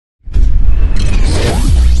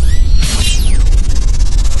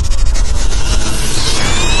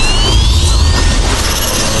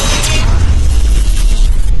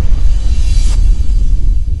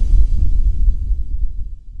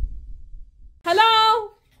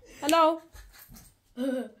Hello.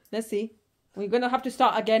 Let's see. We're gonna have to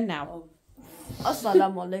start again now.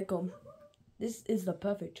 Assalamu alaikum. This is the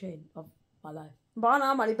perfect chain of my life.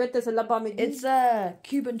 It's a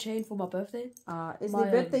Cuban chain for my birthday. It's my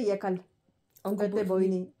birthday, birthday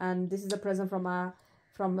boy, and this is a present from our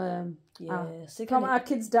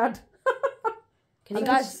kid's dad. Can you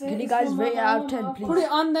guys rate it out of 10, please? Put it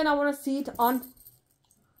on, then I want to see it on.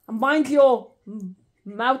 Mind your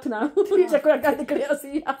mouth now.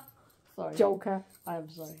 Sorry. Joker. I am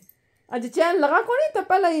sorry. आज चैन लगा को नहीं तो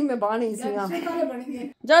पहले ही मैं बानी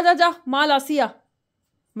सिया जा माल आसिया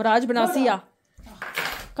मराज बनासिया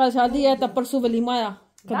कल शादी है तो परसों वलीमा आया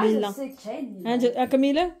कमीला हैं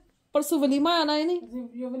कमीले परसों वलीमा आया ना नहीं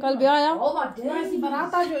कल ब्याह आया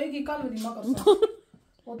बारात आज होएगी कल वलीमा कर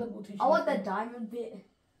उधर बूथी I want that diamond bit.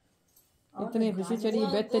 इतनी खुशी चली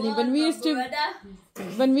बेहतरीन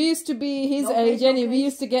when we used to be his age and we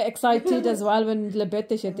used to get excited as well when the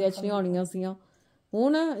birthday shit actually honing siya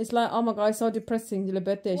Una, it's like, oh my god, it's so depressing.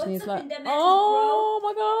 It's like, oh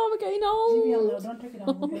my god, we're getting old. Don't take it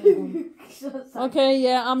out. Okay,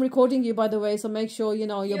 yeah, I'm recording you by the way, so make sure you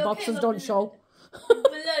know your boxes don't show.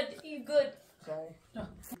 Blood, you good? Sorry.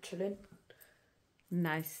 Chilling.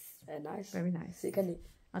 Nice. Nice. Very nice. Sikani.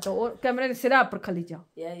 So, camera sit up for Khalija.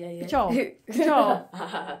 Yeah. Ciao.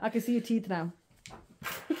 I can see your teeth now.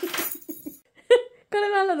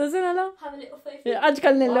 Have a little face.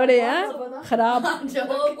 आजकल ने लड़े हैं खराब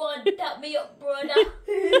Oh, go on, tap me up, brother.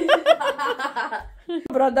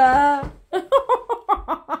 brother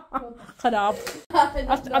खराब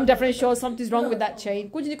I'm definitely sure something's wrong with that chain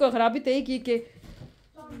कुछ नहीं कोई खराबी तो ही की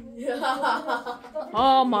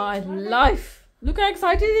oh my life look how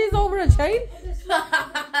excited he is over a chain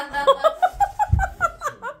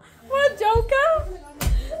what joker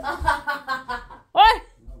oi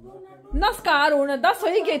Naskar una das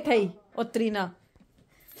hoye ge thai Otrina.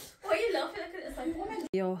 Why are you laughing? Look at it.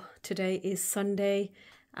 Yo, today is Sunday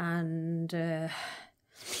and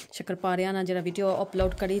Shakarpariana jara video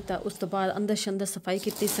upload kari ta us to baad andar shandar safai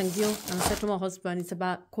kiti Sangiyo and I said to my husband it's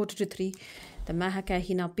about 2:45 the main hai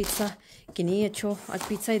kahi na pizza kini acho aaj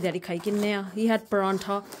pizza hi dedi khai kinne he had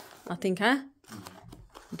parantha I think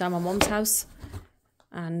down my mom's house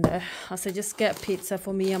and I said just get pizza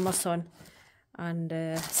for me and my son and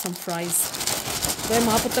some fries.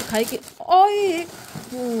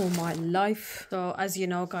 Oh my life. So as you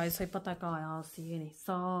know guys, I pata ka aaya si nahi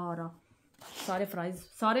sare fries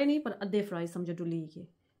sare nahi par adhe fries samjho duli ke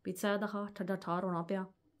pizza da kha thada thar hona pya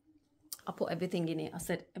apo everything in it I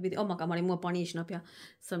said everything oh my god mari muh pani ishna pya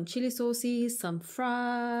some chili sauces some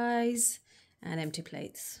fries and empty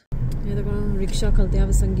plates ye dekho rickshaw khalte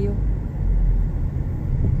ave Sangiyo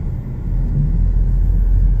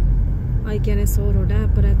I can so road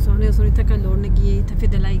but it's on so ni thaka lord ne ki tha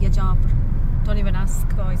fid lai gaya jahan par don't even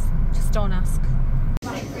ask guys just don't ask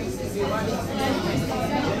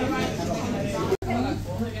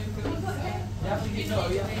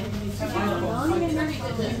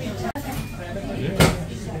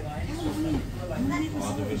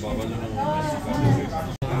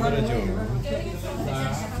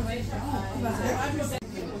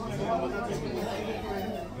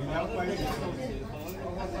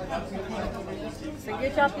संगे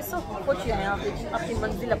चाह पिसो कुछ है यहाँ पे अपनी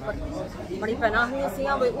मंजिल पर बड़ी पहना हुई सी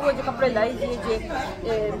वो जो कपड़े लाई जी जे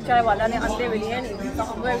चाय वाला ने अंडे भी लिए नहीं तो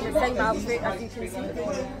हम सही माप पे अच्छी सी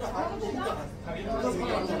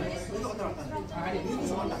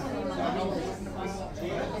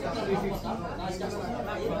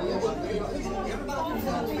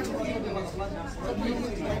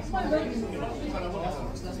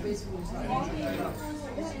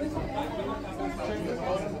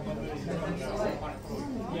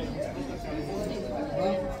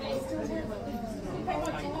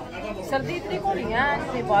सर्दी इतनी को नहीं है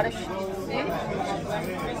इतनी बारिश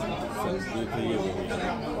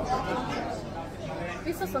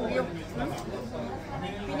पिसा Sangiyo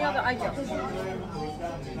पीने का आई जा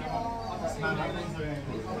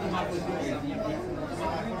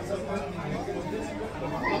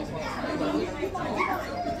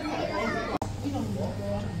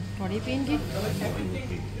थोड़ी पीएंगी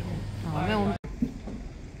हाँ मैं उन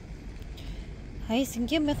हाय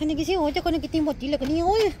Sangiyo मैं कहने किसी और जगह कितनी मोटी लगनी है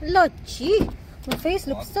ओए लच्छी my face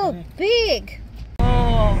looks so big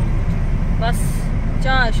oh बस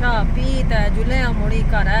चाय शाह पीता है जुले मुड़ी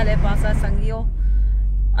घर है पासा Sangiyo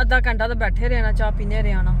आधा घंटा तो बैठे रहना चाह पीने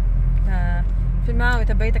रहना फिर मैं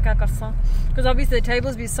इतने बैठ क्या कर सा because obviously the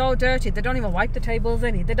tables be so dirty they don't even wipe the tables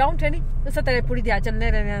any they don't any जैसे तेरे पूरी दिया चलने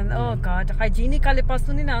रहने oh god hygienic वाले पास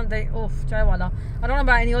तो नहीं ना they oh चाय वाला I don't know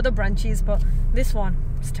about any other branches but this one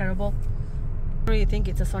is terrible really think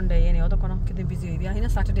it's a Sunday yani oda kono kite busy hoyi dia hi na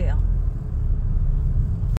Saturday a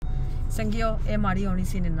Sangiyo e mari honi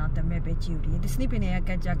si na te me bechi uri disni pe ne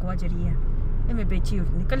ka jagwa jari hai e me bechi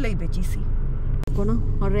uri nikal hi bechi si kono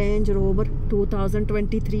Range Rover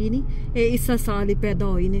 2023 ni e is saal hi paida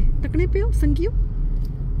hoyi ne takne pe ho Sangiyo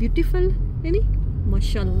beautiful yani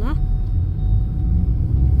mashallah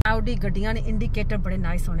Audi gaddiyan ne indicator bade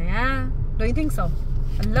nice hone hain don't you think so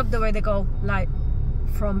I love the way they go like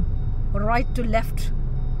from right to left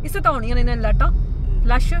is it on in a letter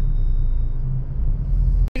flash you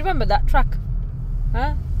remember that truck huh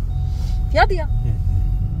yaad ya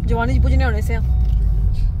jawani ji bujne hone se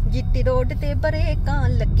GT road te breka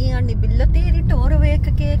lagiyan ni bill teri tor wekh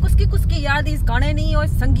ke kuski yaad is gaane nahi oy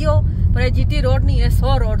Sangiyo par GT road nahi hai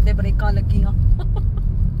 100 road te breka lagiyan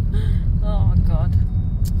oh god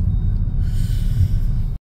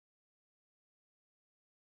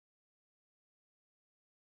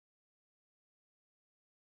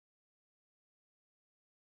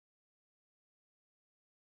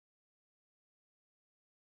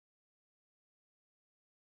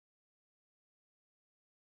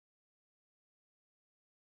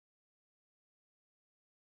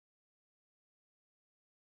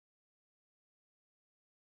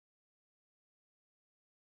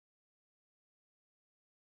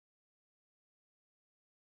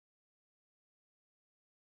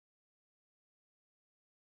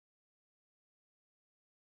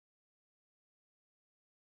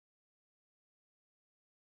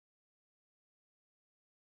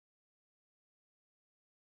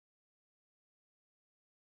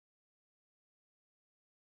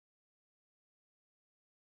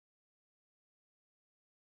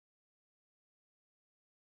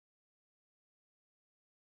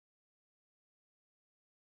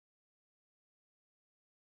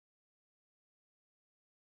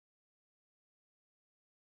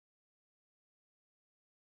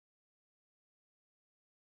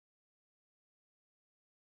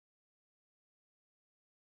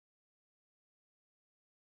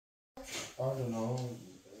I don't know.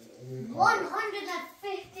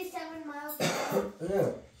 157 miles per hour.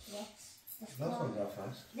 Yeah, Yes. that's not that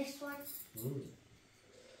fast. This one. Mm.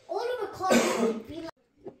 All of the cars would be like.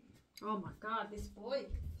 oh my god this boy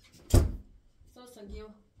so Sangiyo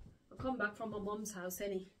I come back from my mom's house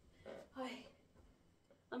any hi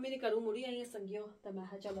अब मेरे घरों मुड़ी आई है Sangiyo तो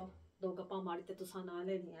मैं चलो दो गप्पा मारी ते तुसा ना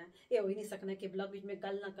लेनी है ये हो ही नहीं सकना कि ब्लॉग बीच में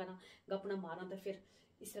गल ना करा गप ना मारा तो फिर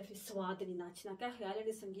इसलिए फिर स्वाद नहीं नाचना क्या ख्याल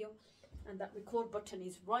है Sangiyo and that record button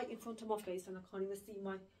is right in front of my face and I can't even see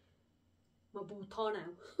my booth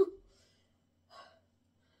now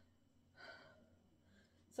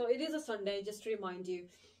so it is a Sunday just to remind you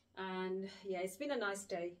and yeah it's been a nice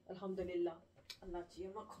day alhamdulillah Allah ji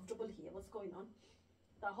I'm not comfortable here what's going on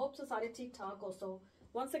I hope so sare theek thak also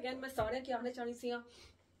once again मैं सारे की आने चाहनी सी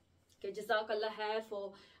कि jazakallah khair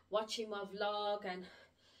for watching my vlog and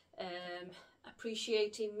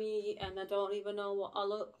appreciating me and I don't even know what I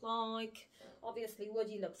look like obviously वो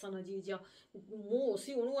जी लक्षण है जी जा मुँह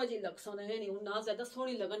सी उन्हों जी लक्षण है नहीं उन ना ज़्यादा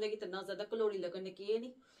सोनी लगने की तो ना ज़्यादा कलोरी लगने की ये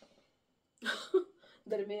नहीं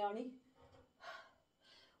दरमियानी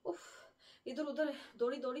उफ इधर उधर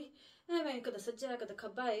दौड़ी दौड़ी मैं कद सज्जा कद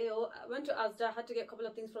खब्बा है I went to Asda I had to get a couple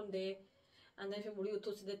of things from there and then फिर मुड़ी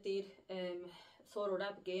उठो सीधे तीर सौ रोड़ा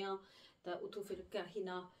पे गए हैं तो उठो फिर क्या ही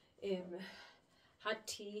ना had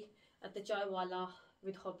tea at the chai wala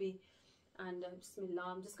with hubby and bismillah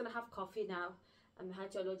I'm just gonna have coffee now and मैं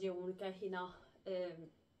चलो जे उन क्या ही ना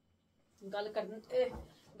गल करन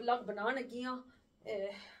vlog बनाने लगी हैं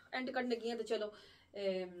end करने लगी हैं तो चलो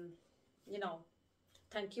you know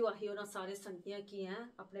thank you आही और सारे संगियां की हैं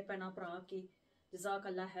अपने पैना भरा की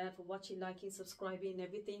jazakallah khair for watching liking subscribing and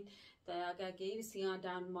everything that I gave you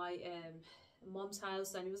down my mom's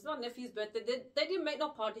house and it was not nephew's birthday they didn't make no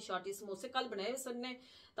party shorty samosa kal banaye sir ne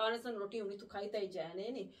tane san roti honi to khai tai jaane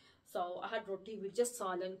nahi so I had roti with just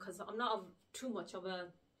salad cuz I'm not too much of a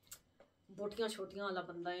botiyan chotiyan wala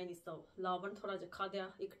banda hai nahi so lavan thoda ja kha diya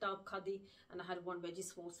ek top khadi and I had one veggie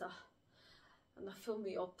samosa and that filled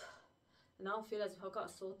me up and now I feel as if I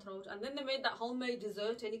got a sore throat and then they made that homemade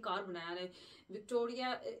dessert any car banana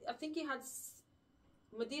Victoria I think he had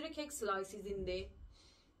Madeira cake slices in there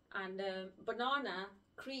and banana,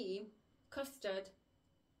 cream, custard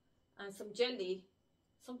and some jelly,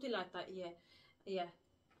 something like that, yeah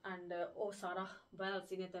and oh Sarah, what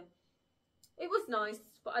else in it? It was nice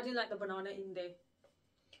but I didn't like the banana in there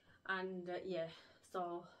and yeah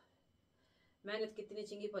so मेहनत कितनी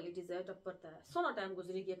चंगी भली dessert ऊपर था सोना time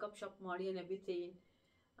गुजरी गया cup शप मारी and everything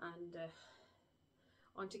and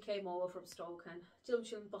auntie came over from Stoke and chilum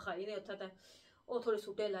chilum पखाई नहीं होता था oh thode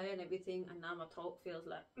sute laye and everything, and now my throat feels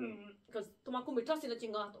like because tamaku mitha si na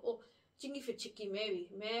chinga to oh chingi fi chikki maybe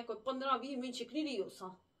main koi 15-20 min chikni nahi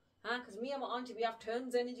hosa because me and my auntie we have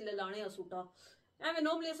turns any jile lane a suta and we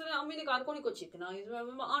normally say ammi ne kar ko ni ko chikna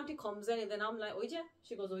my auntie comes in and then I'm like oije,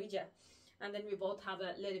 she goes oije, and then we both have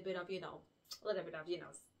a little bit of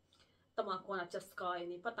tamaku na chaska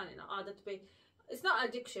nahi pata nahi na aadat pe. It's not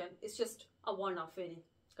addiction, it's just a one-off nahi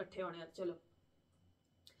ikkathe hone chalo.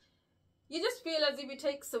 You just feel as if it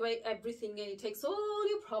takes away everything and it takes all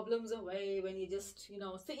your problems away when you just, you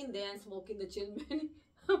know, sitting there and smoking the chill man.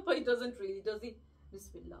 But it doesn't really, does it?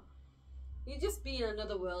 Bismillah. You just be in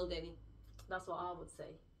another world, any. That's what I would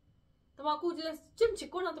say. Tamaku just chim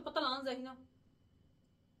chikko na to pata lan zahi na.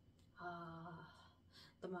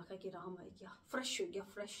 Tamaka ki raam hai kya? Fresh ho gaya,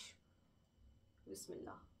 fresh.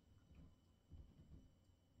 Bismillah.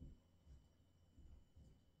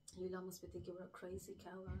 Lila must be thinking we're a crazy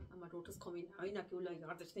cow, and my daughter's coming now.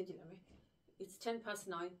 It's 10 past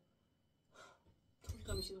 9. Don't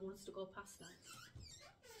tell me she wants to go past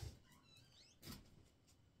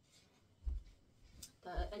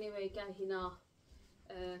 9. Anyway,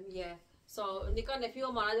 yeah. So Nika nephew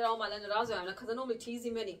or manager or Malan Raza, and cousin only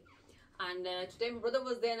teasing many. And today my brother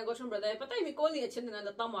was there, and I got my brother. But I call the chin and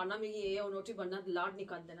the tamana me or noti banna the lard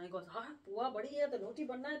Nika. Then I go, poor buddy, the noti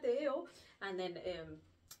banna teo, and then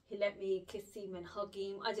he let me kiss him and hug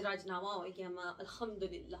him. Ajraj Nama,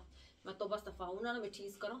 Alhamdulillah. मैं तो बस दफा उन्होंने मैं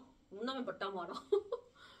चीज करो उन्होंने मैं बट्टा मारा.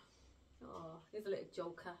 It's a little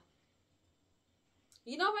joke.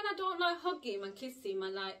 You know when I don't like hug him and kiss him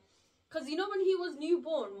and like, cause you know when he was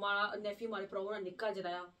newborn, my nephew, my brother, and निक्का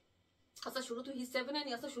जराया. ऐसा शुरू तो he's 7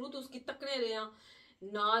 and ऐसा शुरू तो उसकी तकने रहे हैं,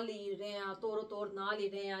 नाली रहे हैं, तोड़ नाली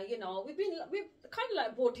रहे हैं. You know we kind of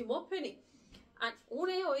like brought him up in it. And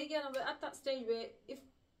उन्हें हो गया ना at that stage where if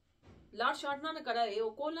लाड शाट ना करा रहे हो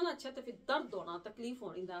कोल ना अच्छा तो फिर दर्द होना तकलीफ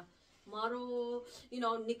होनी दा मारो you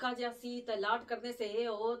know निका जैसी तो लाड करने से ये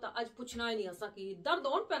हो तो आज पूछना ही नहीं ऐसा कि दर्द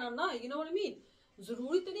होन पैना ना you know what I mean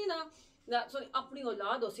जरूरी तो नहीं ना सॉरी अपनी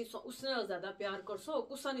औलाद हो सी उसने ज़्यादा प्यार कर सो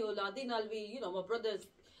कुछ नहीं औलादी नाल भी you know my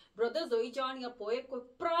brothers होई जान या पोए कोई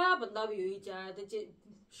पराया बंदा भी होई जाए तो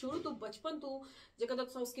शुरू तो बचपन तो जगह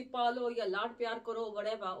तक उसकी पालो या लाड प्यार करो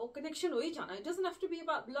whatever वो connection होई जाना it doesn't have to be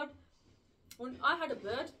about blood. When I had a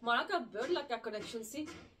bird, मारा का bird like a connection सी,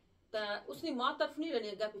 तो उसने माँ तरफ नहीं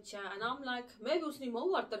रहने लगा पीछे, and I'm like, मैं भी उसने माँ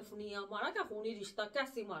वार तरफ नहीं है, मारा का खूनी रिश्ता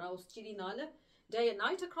कैसे मारा उस चिड़ी नाल, day and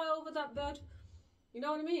night I cry over that bird, you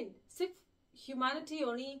know what I mean? सिर्फ humanity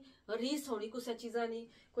होनी, रीस होनी कुछ चीज़ा नहीं,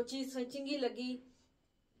 कोई चीज़ चिंगी लगी,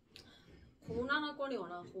 खूना ना कोनी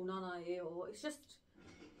होना, खूना ना ये हो, it's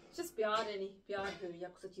just प्यार है नहीं, प्यार है या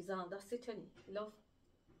कुछ चीज़ा आंदा सिट है नहीं, love.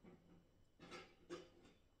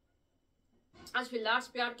 आज फिर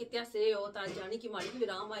लास्ट प्यार कितना से होता है जानी की मारी की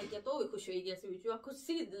राम आई क्या तो भी खुश हुई जैसे बीच में खुश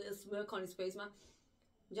सी इसमें खाने स्पेस में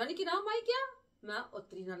जानी की राम आई क्या मैं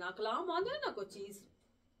उतरी ना नाकला मान दे ना कोई चीज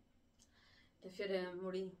तो फिर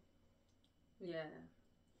मुड़ी ये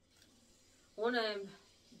उन्हें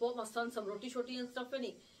बहुत मस्तान सब रोटी छोटी and stuff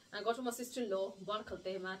नहीं I got to my sister-in-law बाहर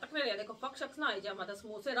खलते हैं मैं तक नहीं देखो फक शख्स ना आई जा माता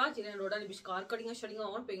समोसे राजी ने रोड़ा ने बिस्कार कड़ियाँ शड़ियाँ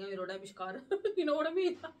और पेंगा ये रोड़ा बिस्कार you know what I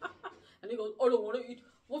mean and he goes I don't want to eat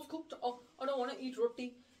what's cooked oh I don't want to eat roti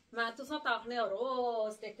मैं तो साथ आखने और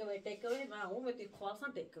oh take away मैं हूँ मैं तो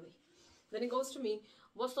ख्वासा take away then he goes to me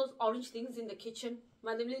what's those orange things in the kitchen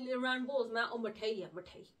मैं them little round balls मैं ओ मिठाई है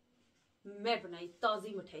मिठाई मैं बनाई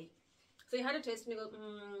ताज़ी मिठाई so he had a taste and he goes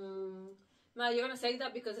man you're gonna say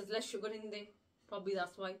that because there's less sugar in there probably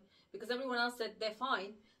that's why because everyone else said they're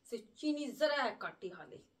fine so चीनी ज़रा काटी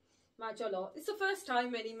हाले मैं चलो it's the first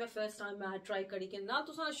time मैं first time मैं try करी कि ना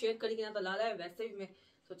तो सारा share करी कि ना तो लाला है वैसे भी मैं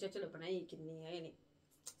सोचा चलो बनाई कितनी है नहीं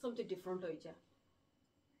something different हो जाए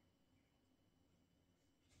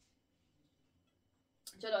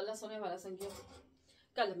चलो अल्लाह सोने वाला संगियो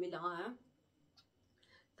कल मिला है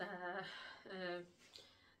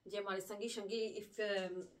जे हमारे संगी if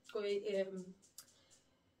कोई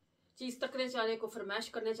चीज़ तकने चाहे को फरमाइश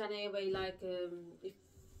करने चाहे भाई like if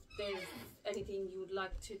there's anything you'd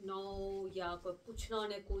like to know या कोई पूछना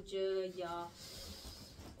ने कुछ या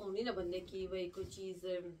ओनी ना बनने की भाई कोई चीज़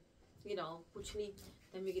you know पूछनी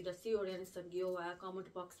तो मेरी दसी हो रही है संगियो है comment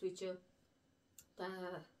box विच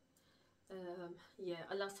ये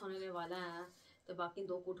अल्लाह सोने वाला है तो बाकी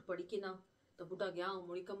दो कुट पड़ी की ना तो बुढ़ा गया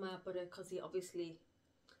मुड़ी का मैं पर खसी obviously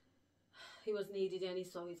he was needed and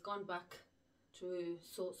so he's gone back to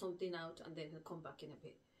sort something out and then he'll come back in a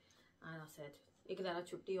bit and I said एक दारा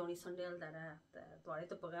छुट्टी होनी संडे वाला दारा है तुम्हारे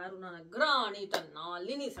तो पगार उन्होंने ग्रानी टन्ना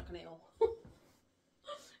ले नहीं सकने हो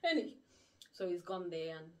anyway so he's gone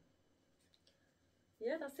there and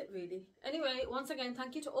Yeah, that's it really. Anyway, once again,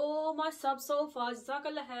 thank you to all my subs so far.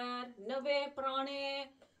 Jazakallah khair. Nave, Prane,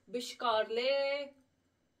 Bishkarle.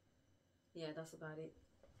 Yeah, that's about it.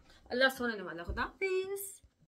 Allah subhanahu wa ta'ala. Khuda Hafiz.